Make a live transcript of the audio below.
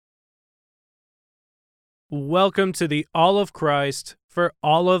Welcome to the All of Christ for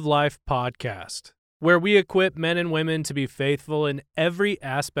All of Life podcast, where we equip men and women to be faithful in every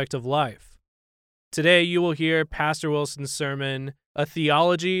aspect of life. Today you will hear Pastor Wilson's sermon, A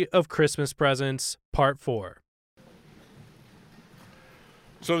Theology of Christmas Presents, Part 4.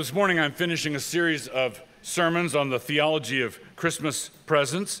 So this morning I'm finishing a series of sermons on the theology of Christmas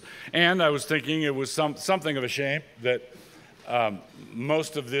presents, and I was thinking it was something of a shame that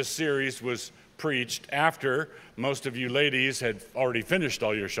most of this series was preached after most of you ladies had already finished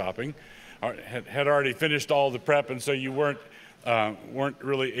all your shopping, had already finished all the prep, and so you weren't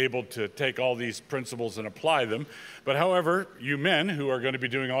really able to take all these principles and apply them. But however, you men who are going to be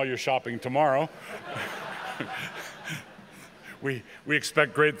doing all your shopping tomorrow, we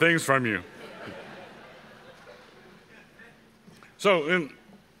expect great things from you. So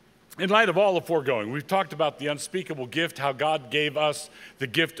in light of all the foregoing, we've talked about the unspeakable gift, how God gave us the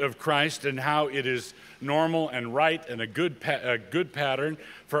gift of Christ, and how it is normal and right and a good pattern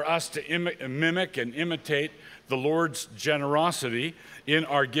for us to mimic and imitate the Lord's generosity in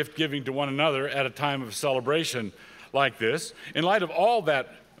our gift giving to one another at a time of celebration like this. In light of all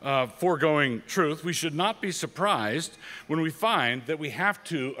that foregoing truth, we should not be surprised when we find that we have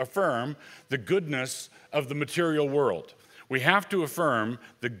to affirm the goodness of the material world. We have to affirm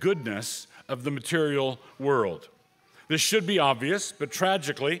the goodness of the material world. This should be obvious, but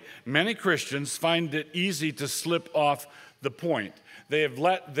tragically, many Christians find it easy to slip off the point. They have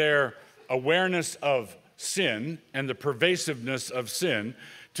let their awareness of sin and the pervasiveness of sin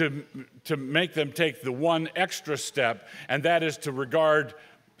to make them take the one extra step, and that is to regard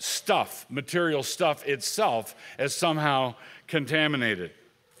stuff, material stuff itself, as somehow contaminated.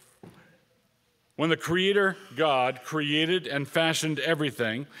 When the Creator God created and fashioned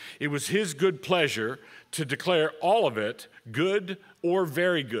everything, it was His good pleasure to declare all of it good or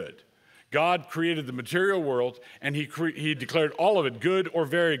very good. God created the material world, and He declared all of it good or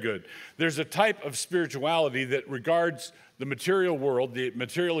very good. There's a type of spirituality that regards the material world, the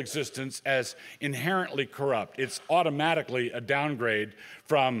material existence, as inherently corrupt. It's automatically a downgrade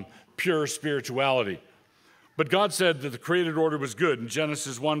from pure spirituality. But God said that the created order was good in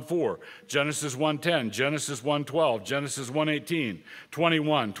Genesis 1:4, Genesis 1:10, Genesis 1:12, Genesis 1:18,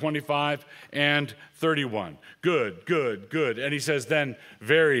 21, 25, and 31. Good, good, good. And He says then,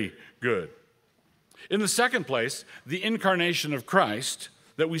 very good. In the second place, the incarnation of Christ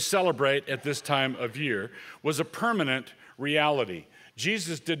that we celebrate at this time of year was a permanent reality.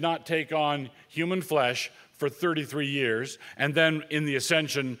 Jesus did not take on human flesh for 33 years, and then in the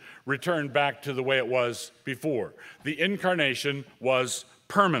ascension returned back to the way it was before. The incarnation was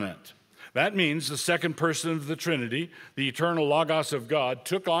permanent. That means the second person of the Trinity, the eternal Logos of God,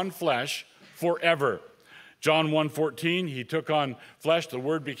 took on flesh forever. John 1:14, He took on flesh, the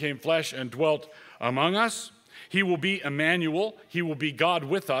Word became flesh and dwelt among us. He will be Emmanuel, He will be God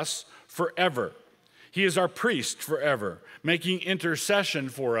with us forever. He is our priest forever, making intercession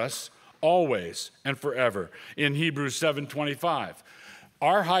for us always and forever. In Hebrews 7:25,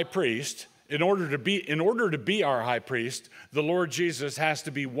 our high priest, in order to be our high priest, the Lord Jesus has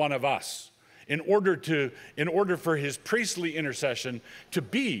to be one of us. In order for His priestly intercession to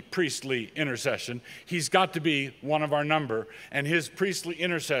be priestly intercession, He's got to be one of our number, and His priestly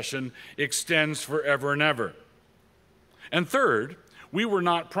intercession extends forever and ever. And third, we were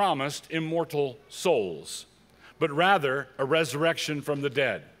not promised immortal souls, but rather a resurrection from the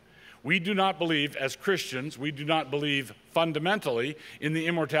dead. We do not believe, as Christians, we do not believe fundamentally in the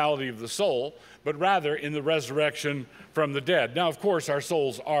immortality of the soul, but rather in the resurrection from the dead. Now, of course, our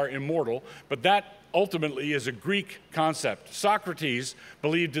souls are immortal, but that ultimately is a Greek concept. Socrates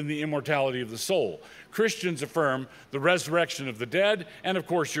believed in the immortality of the soul. Christians affirm the resurrection of the dead, and of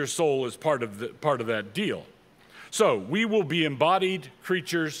course, your soul is part of that deal. So, we will be embodied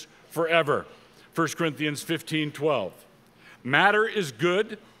creatures forever. 1 Corinthians 15:12. Matter is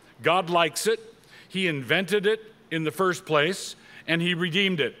good. God likes it. He invented it in the first place, and He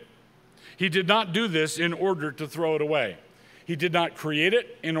redeemed it. He did not do this in order to throw it away. He did not create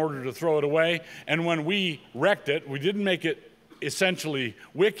it in order to throw it away, and when we wrecked it, we didn't make it essentially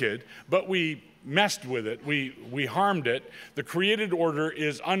wicked, but we messed with it. We harmed it. The created order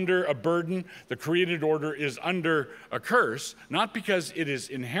is under a burden. The created order is under a curse, not because it is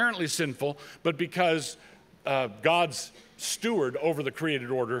inherently sinful, but because God's steward over the created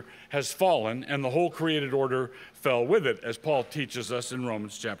order has fallen, and the whole created order fell with it, as Paul teaches us in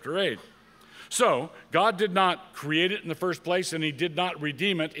Romans chapter 8. So, God did not create it in the first place, and He did not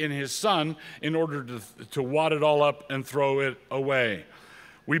redeem it in His Son in order to wad it all up and throw it away.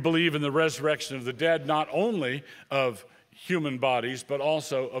 We believe in the resurrection of the dead, not only of human bodies, but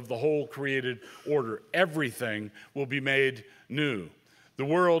also of the whole created order. Everything will be made new. The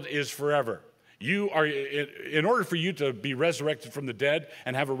world is forever. In order for you to be resurrected from the dead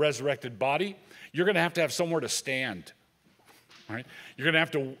and have a resurrected body, you're going to have somewhere to stand. All right? You're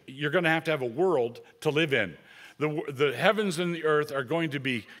going to have a world to live in. The heavens and the earth are going to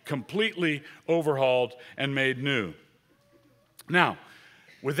be completely overhauled and made new. Now,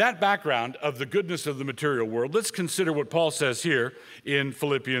 with that background of the goodness of the material world, let's consider what Paul says here in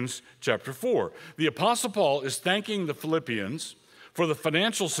Philippians chapter 4. The Apostle Paul is thanking the Philippians for the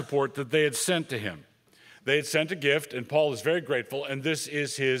financial support that they had sent to him. They had sent a gift, and Paul is very grateful, and this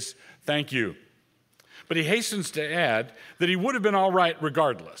is his thank you. But he hastens to add that he would have been all right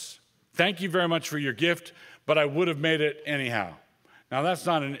regardless. Thank you very much for your gift, but I would have made it anyhow. Now, that's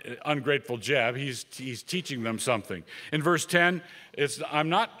not an ungrateful jab. He's teaching them something. In verse 10, I'm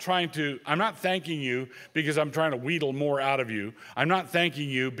not thanking you because I'm trying to wheedle more out of you. I'm not thanking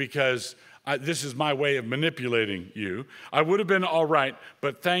you because this is my way of manipulating you. I would have been all right,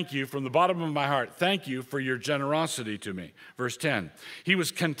 but thank you from the bottom of my heart. Thank you for your generosity to me. Verse 10, he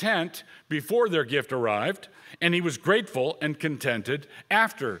was content before their gift arrived, and he was grateful and contented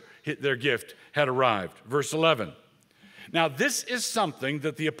after their gift had arrived. Verse 11, now this is something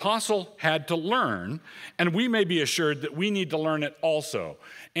that the apostle had to learn, and we may be assured that we need to learn it also.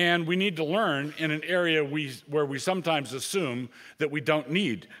 And we need to learn in an area where we sometimes assume that we don't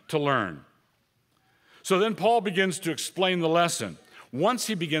need to learn. So then Paul begins to explain the lesson. Once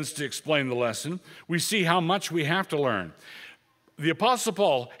he begins to explain the lesson, we see how much we have to learn. The Apostle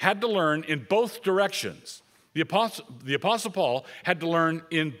Paul had to learn in both directions. The Apostle Paul had to learn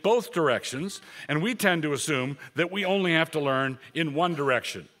in both directions, and we tend to assume that we only have to learn in one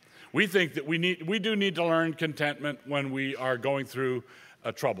direction. We think that we do need to learn contentment when we are going through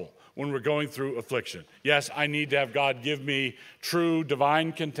trouble, when we're going through affliction. Yes, I need to have God give me true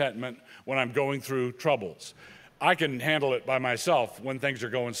divine contentment when I'm going through troubles. I can handle it by myself when things are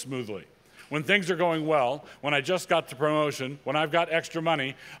going smoothly. When things are going well, when I just got the promotion, when I've got extra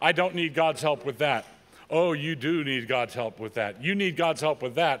money, I don't need God's help with that. Oh, you do need God's help with that. You need God's help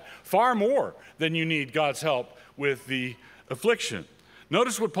with that far more than you need God's help with the affliction.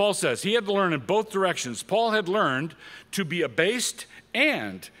 Notice what Paul says. He had to learn in both directions. Paul had learned to be abased,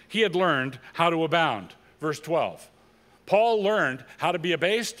 and he had learned how to abound. Verse 12. Paul learned how to be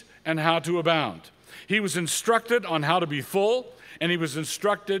abased and how to abound. He was instructed on how to be full, and he was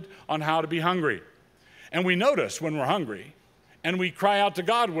instructed on how to be hungry. And we notice when we're hungry, and we cry out to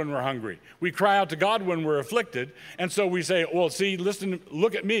God when we're hungry. We cry out to God when we're afflicted. And so we say, well, see,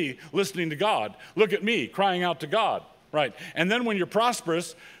 look at me listening to God. Look at me crying out to God. Right. And then when you're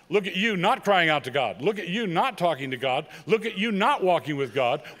prosperous, look at you not crying out to God. Look at you not talking to God. Look at you not walking with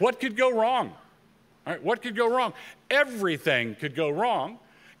God. What could go wrong? All right, what could go wrong? Everything could go wrong.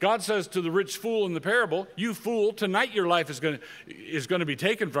 God says to the rich fool in the parable, you fool, tonight your life is going to be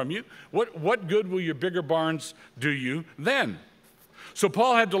taken from you. What good will your bigger barns do you then? So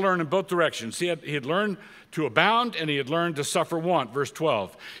Paul had to learn in both directions. He had learned to abound, and he had learned to suffer want. Verse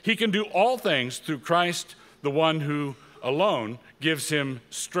 12. He can do all things through Christ, the one who alone gives him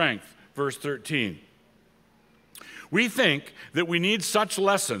strength. Verse 13. We think that we need such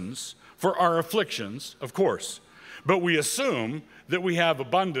lessons for our afflictions, of course, but we assume that we have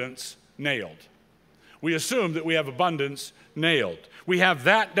abundance nailed. We assume that we have abundance nailed. We have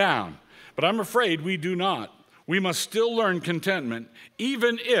that down, but I'm afraid we do not. We must still learn contentment,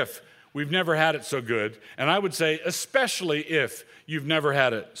 even if we've never had it so good, and I would say especially if you've never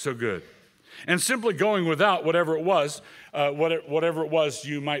had it so good. And simply going without whatever it was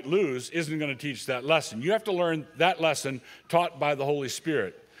you might lose isn't going to teach that lesson. You have to learn that lesson taught by the Holy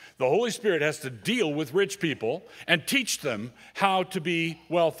Spirit. The Holy Spirit has to deal with rich people and teach them how to be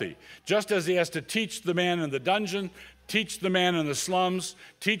wealthy. Just as he has to teach the man in the dungeon, teach the man in the slums,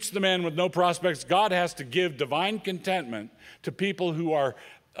 teach the man with no prospects. God has to give divine contentment to people who are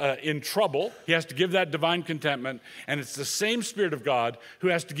in trouble. He has to give that divine contentment, and it's the same Spirit of God who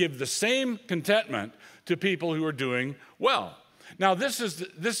has to give the same contentment to people who are doing well. Now, this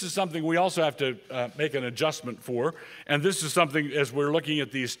is something we also have to make an adjustment for, and this is something as we're looking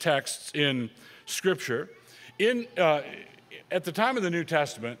at these texts in Scripture. At the time of the New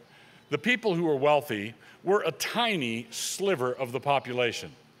Testament, the people who were wealthy were a tiny sliver of the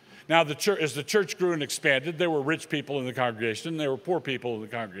population. Now, as the church grew and expanded, there were rich people in the congregation, there were poor people in the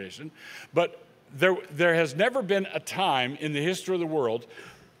congregation, but there has never been a time in the history of the world,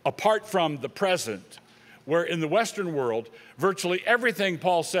 apart from the present, where in the Western world, virtually everything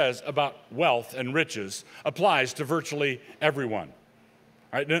Paul says about wealth and riches applies to virtually everyone.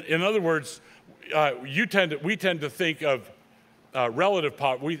 Right? In other words, we tend to think of relative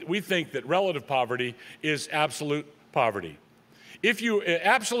poverty. We think that relative poverty is absolute poverty.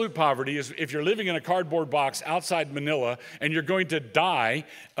 Absolute poverty is if you're living in a cardboard box outside Manila and you're going to die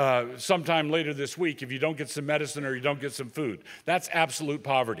sometime later this week if you don't get some medicine or you don't get some food. That's absolute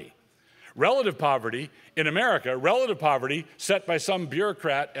poverty. Relative poverty in America, relative poverty set by some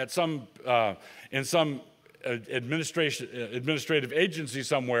bureaucrat at in some administrative agency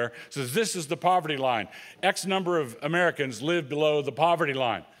somewhere says this is the poverty line. X number of Americans live below the poverty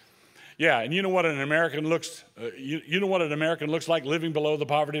line. Yeah, and you know what an American looks like living below the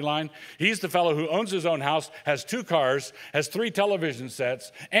poverty line? He's the fellow who owns his own house, has 2 cars, has 3 television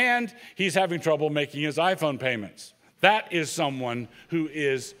sets, and he's having trouble making his iPhone payments. That is someone who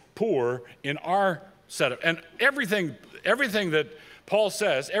is poor in our setup. And everything that Paul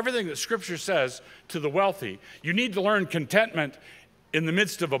says, everything that Scripture says to the wealthy, you need to learn contentment in the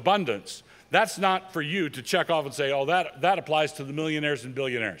midst of abundance. That's not for you to check off and say, oh, that applies to the millionaires and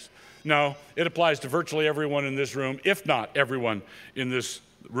billionaires. No, it applies to virtually everyone in this room, if not everyone in this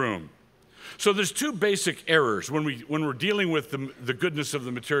room. So there's 2 basic errors when we're dealing with the goodness of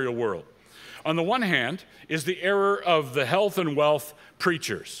the material world. On the one hand is the error of the health and wealth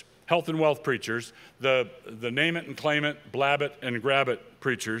preachers, the name it and claim it, blab it and grab it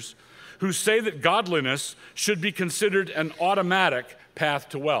preachers, who say that godliness should be considered an automatic path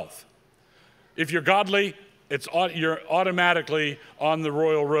to wealth. If you're godly, you're automatically on the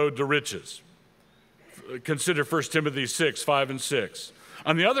royal road to riches. Consider 1 Timothy 6, 5 and 6.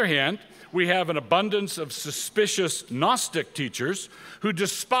 On the other hand, we have an abundance of suspicious Gnostic teachers who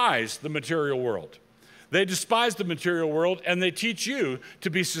despise the material world. They despise the material world, and they teach you to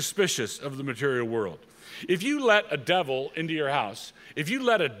be suspicious of the material world. If you let a devil into your house, if you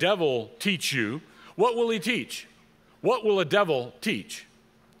let a devil teach you, what will he teach? What will a devil teach?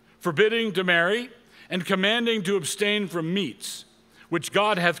 Forbidding to marry and commanding to abstain from meats, which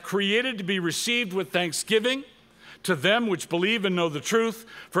God hath created to be received with thanksgiving to them which believe and know the truth.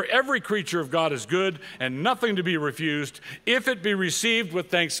 For every creature of God is good, and nothing to be refused, if it be received with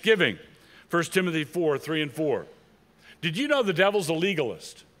thanksgiving. 1 Timothy 4, 3 and 4. Did you know the devil's a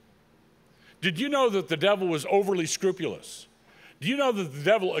legalist? Did you know that the devil was overly scrupulous? Do you know that the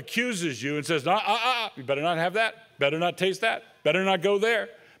devil accuses you and says, you better not have that, better not taste that, better not go there,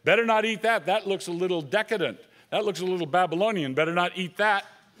 better not eat that. That looks a little decadent. That looks a little Babylonian. Better not eat that.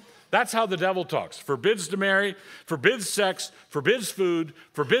 That's how the devil talks. Forbids to marry, forbids sex, forbids food,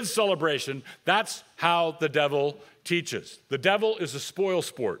 forbids celebration. That's how the devil teaches. The devil is a spoil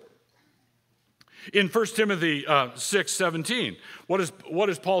sport. In 1 Timothy 6, 17, what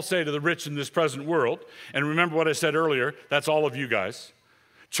does Paul say to the rich in this present world? And remember what I said earlier, that's all of you guys.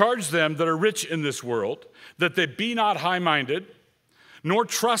 Charge them that are rich in this world, that they be not high-minded, nor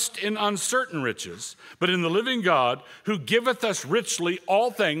trust in uncertain riches, but in the living God, who giveth us richly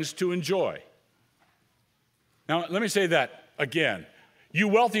all things to enjoy. Now, let me say that again. You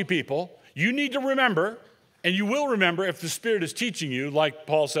wealthy people, you need to remember, and you will remember if the Spirit is teaching you, like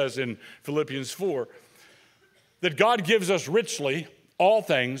Paul says in Philippians 4, that God gives us richly all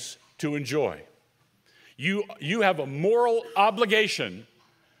things to enjoy. You have a moral obligation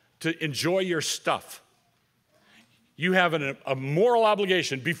to enjoy your stuff. You have a moral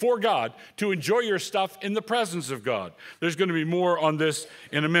obligation before God to enjoy your stuff in the presence of God. There's going to be more on this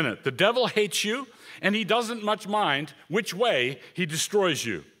in a minute. The devil hates you, and he doesn't much mind which way he destroys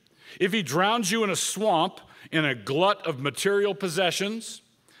you. If he drowns you in a swamp, in a glut of material possessions,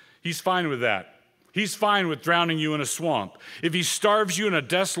 he's fine with that. He's fine with drowning you in a swamp. If he starves you in a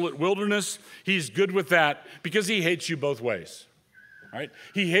desolate wilderness, he's good with that because he hates you both ways. Right?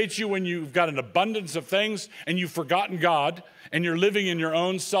 He hates you when you've got an abundance of things and you've forgotten God and you're living in your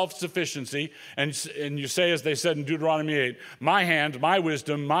own self-sufficiency and you say, as they said in Deuteronomy 8, my hand, my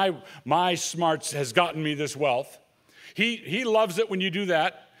wisdom, my smarts has gotten me this wealth. He loves it when you do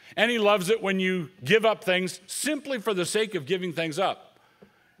that, and he loves it when you give up things simply for the sake of giving things up,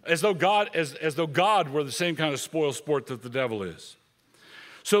 as though God were the same kind of spoil sport that the devil is.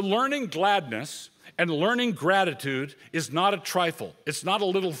 So learning gladness and learning gratitude is not a trifle. It's not a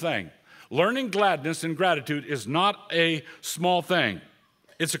little thing. Learning gladness and gratitude is not a small thing.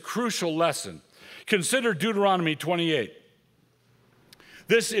 It's a crucial lesson. Consider Deuteronomy 28.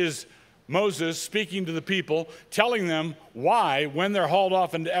 This is Moses speaking to the people, telling them why, when they're hauled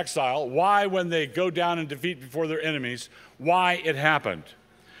off into exile, why, when they go down in defeat before their enemies, why it happened.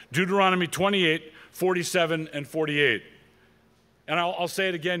 Deuteronomy 28, 47 and 48. And I'll say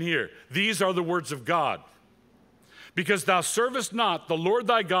it again here. These are the words of God. Because thou servest not the Lord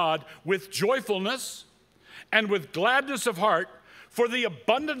thy God with joyfulness and with gladness of heart for the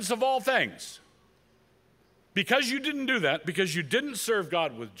abundance of all things. Because you didn't do that, because you didn't serve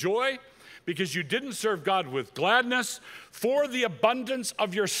God with joy, because you didn't serve God with gladness, for the abundance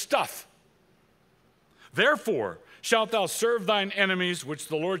of your stuff. Therefore shalt thou serve thine enemies, which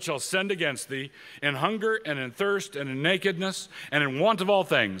the Lord shall send against thee, in hunger and in thirst and in nakedness and in want of all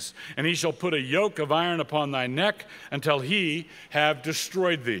things. And he shall put a yoke of iron upon thy neck until he have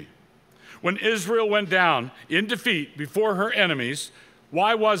destroyed thee. When Israel went down in defeat before her enemies,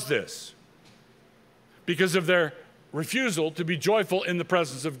 why was this? Because of their refusal to be joyful in the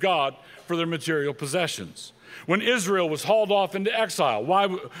presence of God for their material possessions. When Israel was hauled off into exile,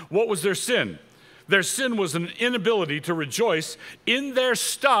 what was their sin? Their sin was an inability to rejoice in their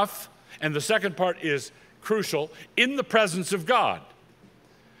stuff, and the second part is crucial, in the presence of God.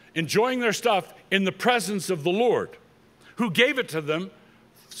 Enjoying their stuff in the presence of the Lord, who gave it to them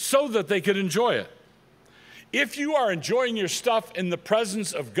so that they could enjoy it. If you are enjoying your stuff in the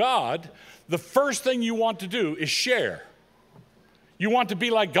presence of God, the first thing you want to do is share. You want to be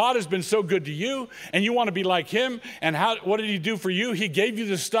like God has been so good to you, and you want to be like him. And what did he do for you? He gave you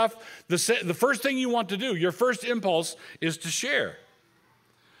the stuff. The first thing you want to do, your first impulse, is to share.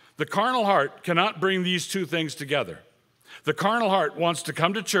 The carnal heart cannot bring these two things together. The carnal heart wants to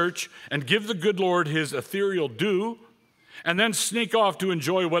come to church and give the good Lord his ethereal due, and then sneak off to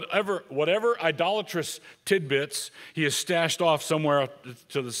enjoy whatever idolatrous tidbits he has stashed off somewhere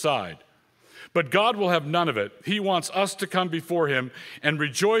to the side. But God will have none of it. He wants us to come before him and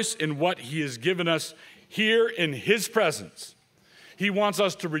rejoice in what he has given us here in his presence. He wants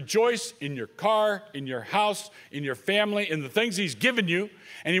us to rejoice in your car, in your house, in your family, in the things he's given you,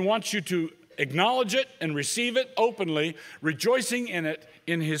 and he wants you to acknowledge it and receive it openly, rejoicing in it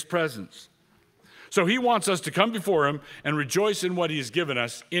in his presence. So he wants us to come before him and rejoice in what he has given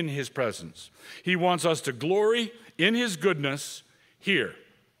us in his presence. He wants us to glory in his goodness here.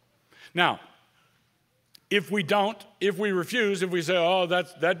 Now, if we don't, if we refuse, if we say, oh,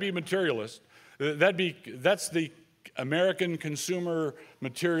 that'd be materialist, that's the American consumer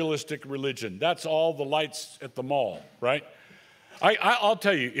materialistic religion. That's all the lights at the mall, right? I'll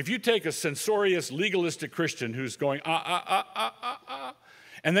tell you, if you take a censorious, legalistic Christian who's going, and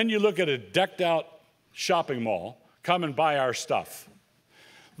then you look at a decked out shopping mall, come and buy our stuff.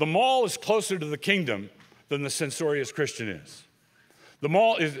 The mall is closer to the kingdom than the censorious Christian is. The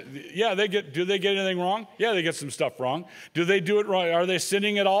mall is, do they get anything wrong? Yeah, they get some stuff wrong. Do they do it wrong? Are they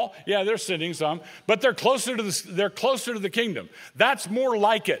sinning at all? Yeah, they're sinning some, but they're closer to the kingdom. That's more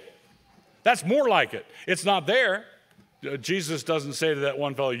like it. That's more like it. It's not there. Jesus doesn't say to that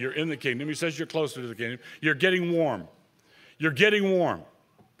one fellow, you're in the kingdom. He says you're closer to the kingdom. You're getting warm. You're getting warm.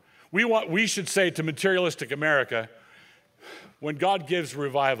 We should say to materialistic America, when God gives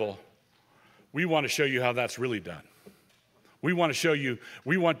revival, we want to show you how that's really done. We want to show you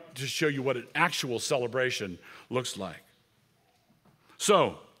what an actual celebration looks like.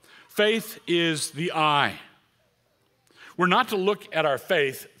 So, faith is the eye. We're not to look at our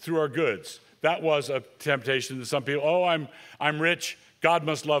faith through our goods. That was a temptation to some people. Oh, I'm rich, God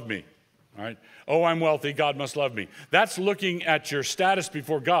must love me. All right? Oh, I'm wealthy, God must love me. That's looking at your status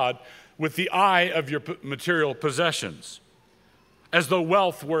before God with the eye of your material possessions, as though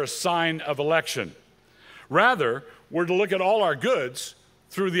wealth were a sign of election. Rather, we're to look at all our goods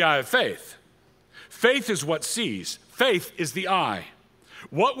through the eye of faith. Faith is what sees. Faith is the eye.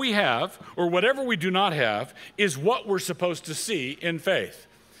 What we have, or whatever we do not have, is what we're supposed to see in faith.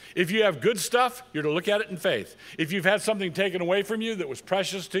 If you have good stuff, you're to look at it in faith. If you've had something taken away from you that was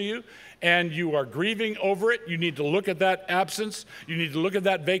precious to you, and you are grieving over it, you need to look at that absence. You need to look at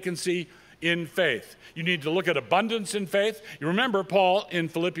that vacancy in faith. You need to look at abundance in faith. You remember, Paul in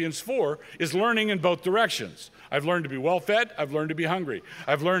Philippians 4 is learning in both directions. I've learned to be well-fed. I've learned to be hungry.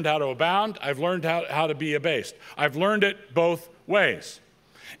 I've learned how to abound. I've learned how to be abased. I've learned it both ways.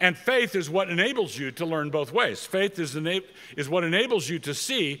 And faith is what enables you to learn both ways. Faith is what enables you to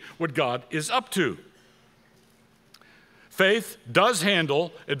see what God is up to. Faith does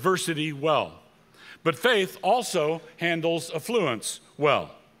handle adversity well, but faith also handles affluence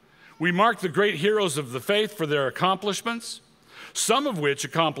well. We mark the great heroes of the faith for their accomplishments, some of which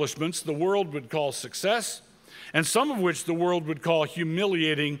accomplishments the world would call success, and some of which the world would call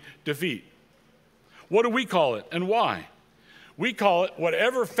humiliating defeat. What do we call it, and why? We call it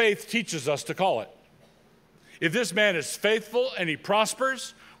whatever faith teaches us to call it. If this man is faithful and he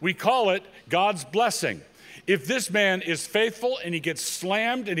prospers, we call it God's blessing. If this man is faithful and he gets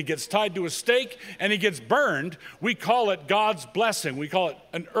slammed and he gets tied to a stake and he gets burned, we call it God's blessing. We call it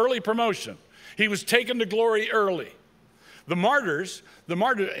an early promotion. He was taken to glory early. The martyr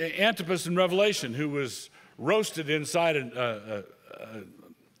Antipas in Revelation, who was roasted inside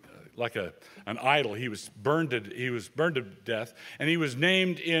an idol. He was burned to death, and he was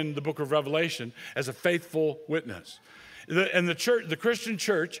named in the book of Revelation as a faithful witness. The Christian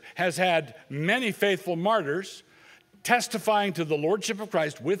church has had many faithful martyrs testifying to the lordship of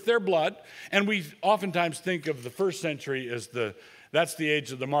Christ with their blood, and we oftentimes think of the first century as that's the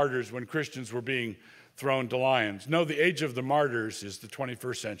age of the martyrs when Christians were being thrown to lions. No, the age of the martyrs is the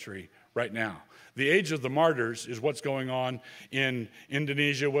 21st century right now. The age of the martyrs is what's going on in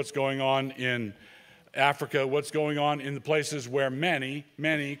Indonesia, what's going on in Africa, what's going on in the places where many,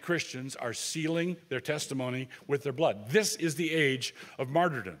 many Christians are sealing their testimony with their blood. This is the age of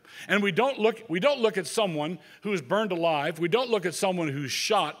martyrdom. And we don't look at someone who is burned alive. We don't look at someone who's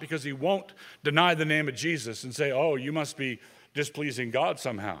shot because he won't deny the name of Jesus and say, oh, you must be displeasing God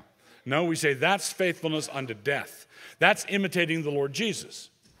somehow. No, we say that's faithfulness unto death. That's imitating the Lord Jesus.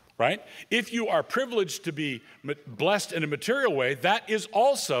 Right? If you are privileged to be blessed in a material way, that is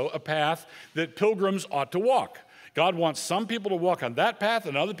also a path that pilgrims ought to walk. God wants some people to walk on that path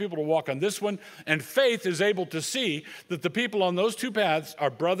and other people to walk on this one, and faith is able to see that the people on those two paths are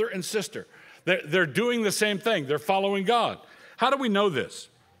brother and sister. They're doing the same thing. They're following God. How do we know this?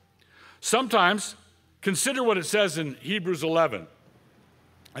 Sometimes, consider what it says in Hebrews 11.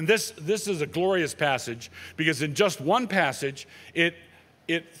 And this is a glorious passage because in just one passage, it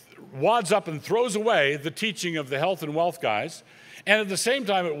wads up and throws away the teaching of the health and wealth guys, and at the same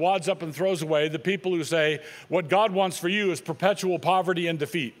time it wads up and throws away the people who say what God wants for you is perpetual poverty and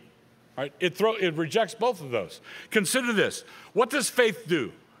defeat. Right? It rejects both of those. Consider this. What does faith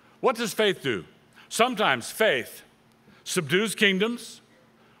do? What does faith do? Sometimes faith subdues kingdoms,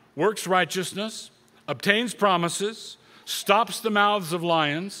 works righteousness, obtains promises, stops the mouths of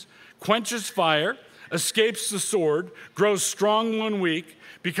lions, quenches fire, escapes the sword, grows strong when weak,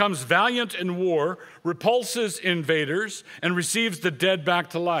 becomes valiant in war, repulses invaders, and receives the dead back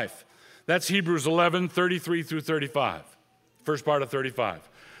to life. That's Hebrews 11, 33 through 35, first part of 35.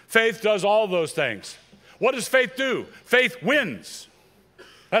 Faith does all those things. What does faith do? Faith wins.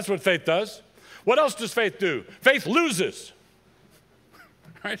 That's what faith does. What else does faith do? Faith loses.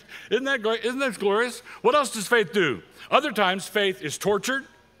 Right? Isn't that glorious? What else does faith do? Other times, faith is tortured,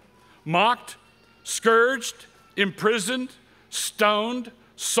 mocked, scourged, imprisoned, stoned,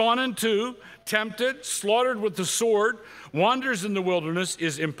 sawn in two, tempted, slaughtered with the sword, wanders in the wilderness,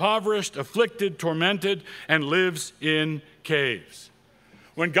 is impoverished, afflicted, tormented, and lives in caves.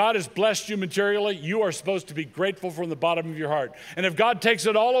 When God has blessed you materially, you are supposed to be grateful from the bottom of your heart. And if God takes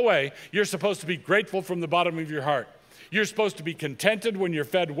it all away, you're supposed to be grateful from the bottom of your heart. You're supposed to be contented when you're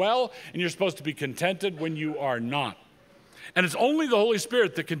fed well, and you're supposed to be contented when you are not. And it's only the Holy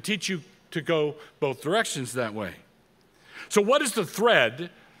Spirit that can teach you to go both directions that way. So what is the thread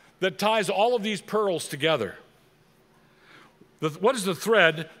that ties all of these pearls together? What is the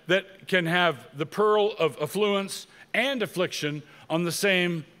thread that can have the pearl of affluence and affliction on the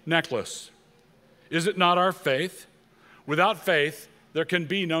same necklace? Is it not our faith? Without faith, there can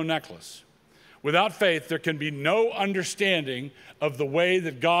be no necklace. Without faith, there can be no understanding of the way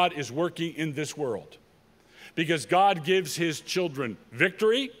that God is working in this world. Because God gives his children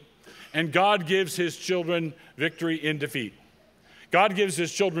victory, and God gives his children victory in defeat. God gives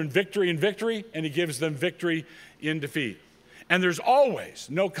his children victory in victory, and he gives them victory in defeat. And there's always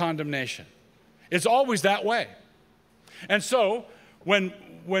no condemnation. It's always that way. And so, when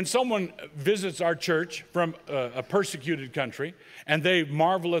someone visits our church from a persecuted country, and they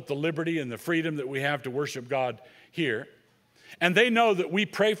marvel at the liberty and the freedom that we have to worship God here, and they know that we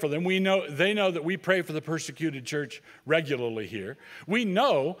pray for them, they know that we pray for the persecuted church regularly here. We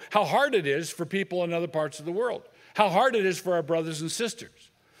know how hard it is for people in other parts of the world, how hard it is for our brothers and sisters.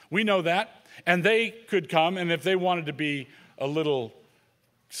 We know that, and they could come, and if they wanted to be a little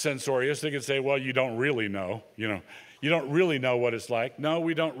censorious, they could say, well, you don't really know, You don't really know what it's like. No,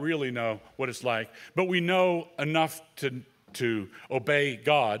 we don't really know what it's like, but we know enough to obey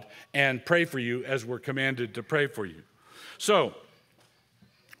God and pray for you as we're commanded to pray for you. So,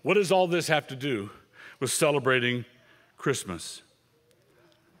 what does all this have to do with celebrating Christmas?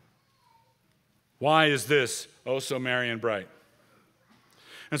 Why is this oh so merry and bright?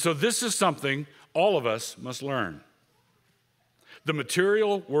 And so this is something all of us must learn. The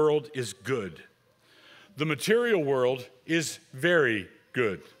material world is good. The material world is very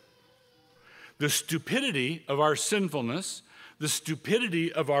good. The stupidity of our sinfulness, the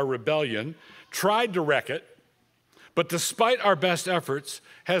stupidity of our rebellion, tried to wreck it, but despite our best efforts,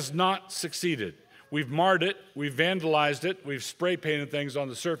 has not succeeded. We've marred it, we've vandalized it, we've spray painted things on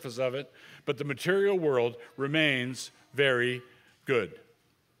the surface of it, but the material world remains very good.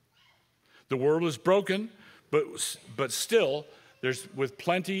 The world is broken, but still, there's with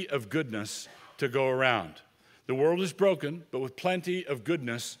plenty of goodness to go around. The world is broken, but with plenty of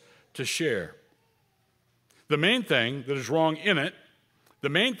goodness to share. The main thing that is wrong in it,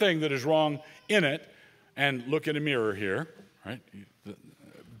 and look in a mirror here, right?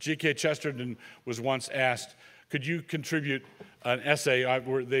 G.K. Chesterton was once asked, could you contribute an essay?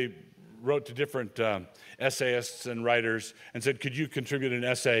 They wrote to different essayists and writers and said, could you contribute an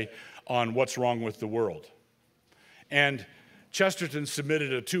essay on what's wrong with the world? And Chesterton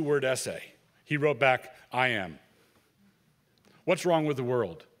submitted a 2-word essay. He wrote back, I am. What's wrong with the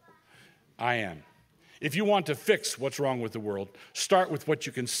world? I am. If you want to fix what's wrong with the world, start with what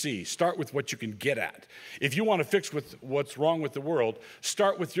you can see. Start with what you can get at. If you want to fix what's wrong with the world,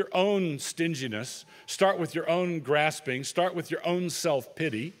 start with your own stinginess. Start with your own grasping. Start with your own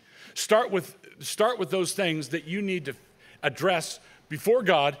self-pity. Start with those things that you need to address before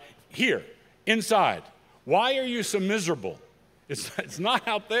God here, inside. Why are you so miserable? It's not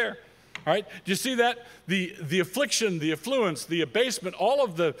out there. All right, do you see that? The affliction, the affluence, the abasement, all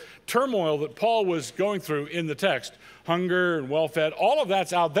of the turmoil that Paul was going through in the text, hunger and well-fed, all of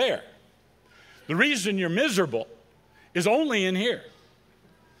that's out there. The reason you're miserable is only in here.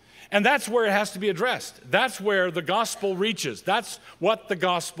 And that's where it has to be addressed. That's where the gospel reaches. That's what the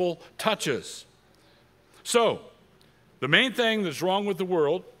gospel touches. So, the main thing that's wrong with the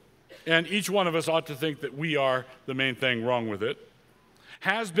world, and each one of us ought to think that we are the main thing wrong with it,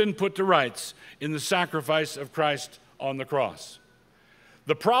 has been put to rights in the sacrifice of Christ on the cross.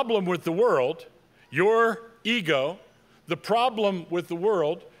 The problem with the world, your ego, the problem with the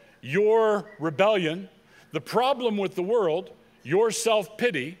world, your rebellion, the problem with the world, your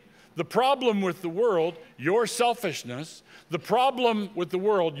self-pity, the problem with the world, your selfishness, the problem with the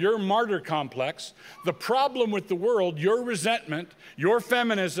world, your martyr complex, the problem with the world, your resentment, your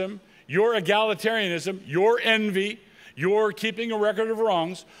feminism, your egalitarianism, your envy, your keeping a record of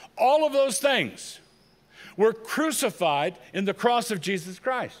wrongs, all of those things were crucified in the cross of Jesus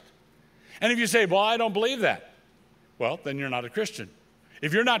Christ. And if you say, well, I don't believe that, well, then you're not a Christian.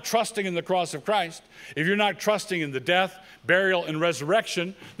 If you're not trusting in the cross of Christ, if you're not trusting in the death, burial, and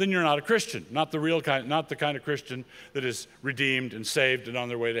resurrection, then you're not a Christian, not the kind of Christian that is redeemed and saved and on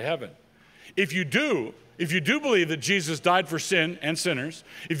their way to heaven. If you do believe that Jesus died for sin and sinners,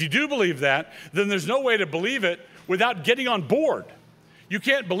 if you do believe that, then there's no way to believe it without getting on board. You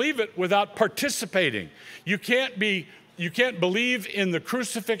can't believe it without participating. You can't believe in the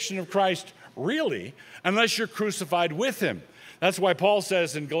crucifixion of Christ really unless you're crucified with him. That's why Paul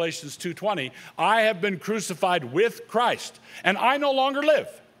says in Galatians 2:20, I have been crucified with Christ, and I no longer live.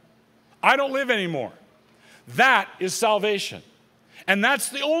 I don't live anymore. That is salvation. And that's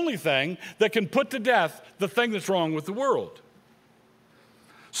the only thing that can put to death the thing that's wrong with the world.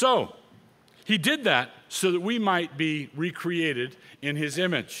 So, he did that so that we might be recreated in his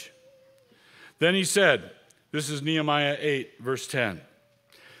image. Then he said, this is Nehemiah 8, verse 10.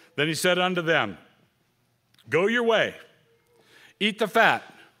 Then he said unto them, go your way, eat the fat,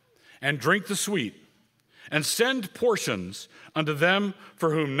 and drink the sweet, and send portions unto them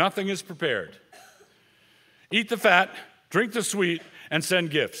for whom nothing is prepared. Eat the fat, drink the sweet, and send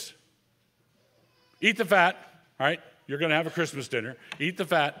gifts. Eat the fat, all right? You're going to have a Christmas dinner. Eat the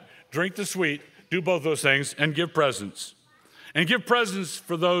fat, drink the sweet, do both those things, and give presents. And give presents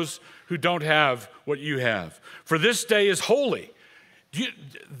for those who don't have what you have. For this day is holy.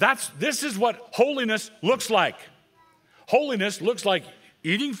 This is what holiness looks like. Holiness looks like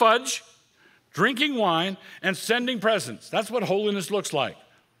eating fudge, drinking wine, and sending presents. That's what holiness looks like.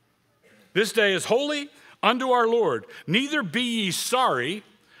 This day is holy unto our Lord. Neither be ye sorry,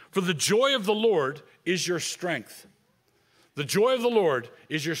 for the joy of the Lord is your strength. The joy of the Lord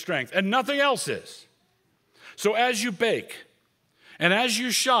is your strength, and nothing else is. So as you bake, and as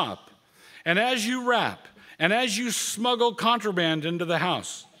you shop, and as you wrap, and as you smuggle contraband into the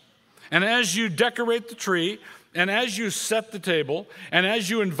house, and as you decorate the tree, and as you set the table, and as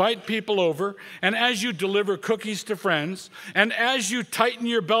you invite people over, and as you deliver cookies to friends, and as you tighten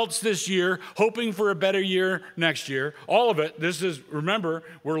your belts this year, hoping for a better year next year, all of it, remember,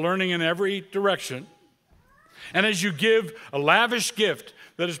 we're learning in every direction. And as you give a lavish gift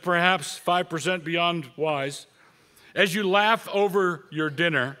that is perhaps 5% beyond wise, as you laugh over your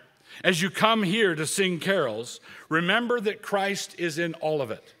dinner, as you come here to sing carols, remember that Christ is in all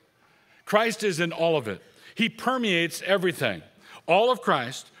of it. Christ is in all of it. He permeates everything. All of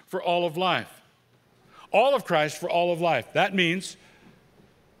Christ for all of life. All of Christ for all of life. That means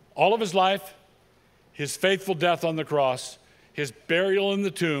all of his life, his faithful death on the cross, his burial in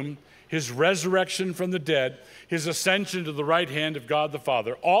the tomb, his resurrection from the dead, his ascension to the right hand of God the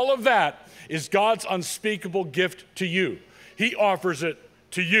Father. All of that is God's unspeakable gift to you. He offers it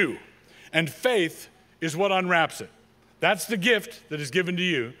to you. And faith is what unwraps it. That's the gift that is given to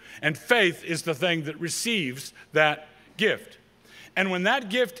you. And faith is the thing that receives that gift. And when that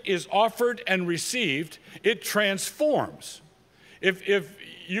gift is offered and received, it transforms. If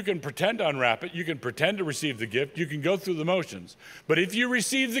you can pretend to unwrap it, you can pretend to receive the gift, you can go through the motions. But if you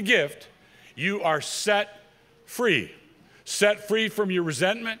receive the gift, you are set free. Set free from your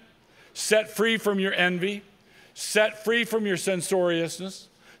resentment, set free from your envy, set free from your censoriousness,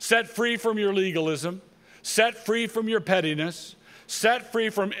 set free from your legalism, set free from your pettiness, set free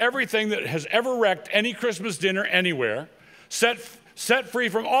from everything that has ever wrecked any Christmas dinner anywhere, set free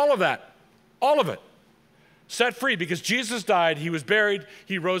from all of that, all of it. Set free because Jesus died, he was buried,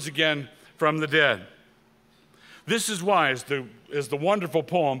 he rose again from the dead. This is why, as the wonderful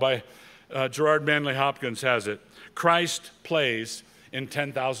poem by Gerard Manley Hopkins has it, Christ plays in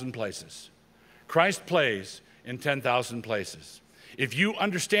 10,000 places. Christ plays in 10,000 places. If you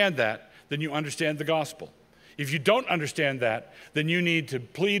understand that, then you understand the gospel. If you don't understand that, then you need to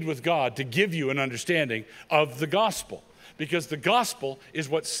plead with God to give you an understanding of the gospel. Because the gospel is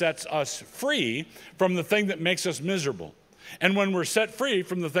what sets us free from the thing that makes us miserable. And when we're set free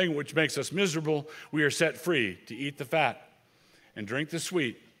from the thing which makes us miserable, we are set free to eat the fat and drink the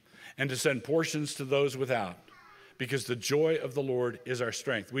sweet and to send portions to those without. Because the joy of the Lord is our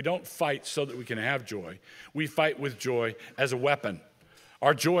strength. We don't fight so that we can have joy. We fight with joy as a weapon.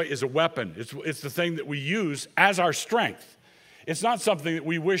 Our joy is a weapon. It's the thing that we use as our strength. It's not something that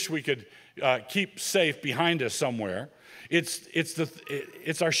we wish we could keep safe behind us somewhere.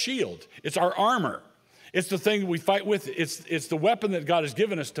 It's our shield. It's our armor. It's the thing we fight with. It's the weapon that God has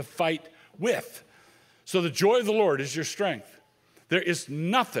given us to fight with. So the joy of the Lord is your strength. There is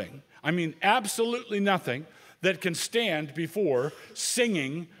nothing, I mean absolutely nothing, that can stand before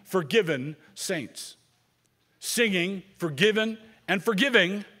singing forgiven saints. Singing forgiven and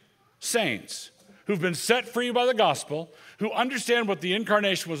forgiving saints who've been set free by the gospel, who understand what the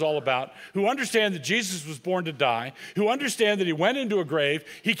incarnation was all about, who understand that Jesus was born to die, who understand that he went into a grave,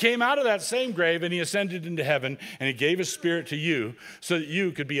 he came out of that same grave and he ascended into heaven and he gave his spirit to you so that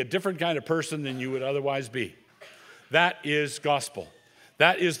you could be a different kind of person than you would otherwise be. That is gospel.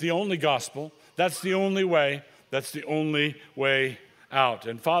 That is the only gospel. That's the only way. That's the only way out.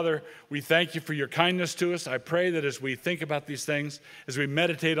 And Father, we thank you for your kindness to us. I pray that as we think about these things, as we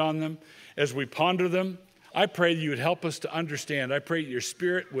meditate on them, as we ponder them, I pray that you would help us to understand. I pray that your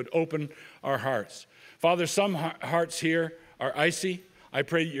Spirit would open our hearts. Father, some hearts here are icy. I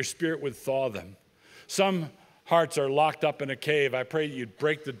pray that your Spirit would thaw them. Some hearts are locked up in a cave. I pray that you'd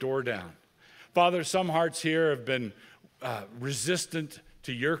break the door down. Father, some hearts here have been resistant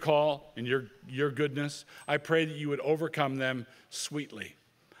to your call and your goodness. I pray that you would overcome them sweetly.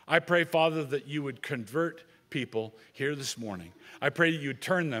 I pray, Father, that you would convert people here this morning. I pray that you would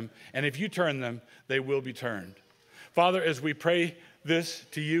turn them, and if you turn them, they will be turned. Father, as we pray this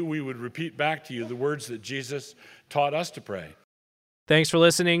to you, we would repeat back to you the words that Jesus taught us to pray. Thanks for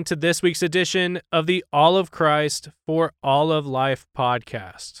listening to this week's edition of the All of Christ for All of Life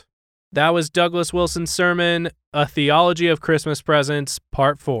podcast. That was Douglas Wilson's sermon, A Theology of Christmas Presents,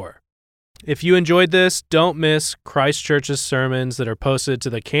 Part 4. If you enjoyed this, don't miss Christ Church's sermons that are posted to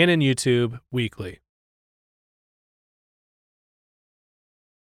the Canon YouTube weekly.